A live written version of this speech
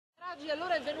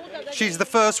She's the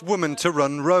first woman to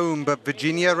run Rome, but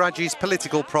Virginia Raggi's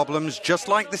political problems, just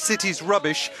like the city's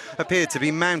rubbish, appear to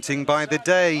be mounting by the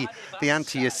day. The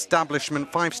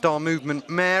anti-establishment five-star movement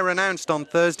mayor announced on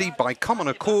Thursday, by common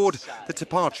accord, the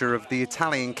departure of the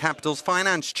Italian capital's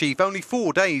finance chief only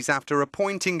 4 days after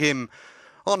appointing him.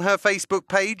 On her Facebook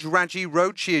page, Raggi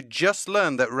wrote she had just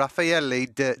learned that Raffaele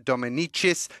de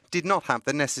Dominicis did not have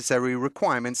the necessary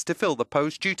requirements to fill the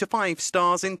post due to Five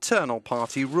Star's internal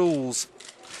party rules.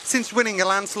 Since winning a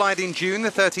landslide in June, the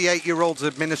 38-year-old's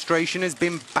administration has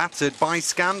been battered by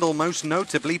scandal, most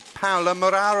notably Paola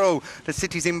Moraro, the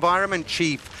city's environment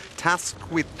chief.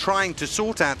 Tasked with trying to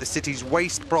sort out the city's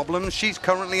waste problems, she's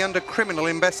currently under criminal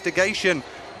investigation.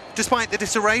 Despite the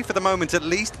disarray, for the moment at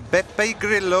least, Beppe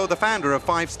Grillo, the founder of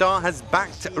Five Star, has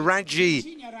backed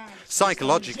Raggi.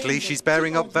 Psychologically, she's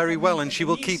bearing up very well and she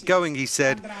will keep going, he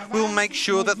said. We'll make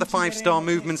sure that the Five Star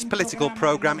movement's political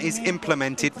programme is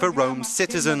implemented for Rome's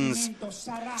citizens.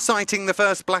 Citing the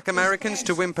first black Americans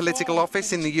to win political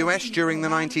office in the US during the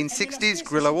 1960s,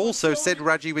 Grillo also said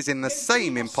Raggi was in the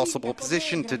same impossible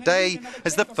position today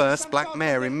as the first black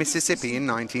mayor in Mississippi in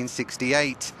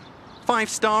 1968. Five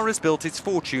Star has built its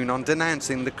fortune on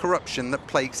denouncing the corruption that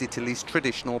plagues Italy's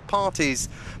traditional parties.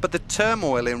 But the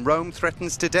turmoil in Rome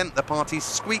threatens to dent the party's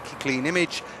squeaky clean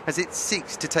image as it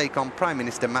seeks to take on Prime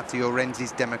Minister Matteo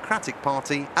Renzi's Democratic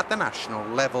Party at the national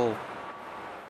level.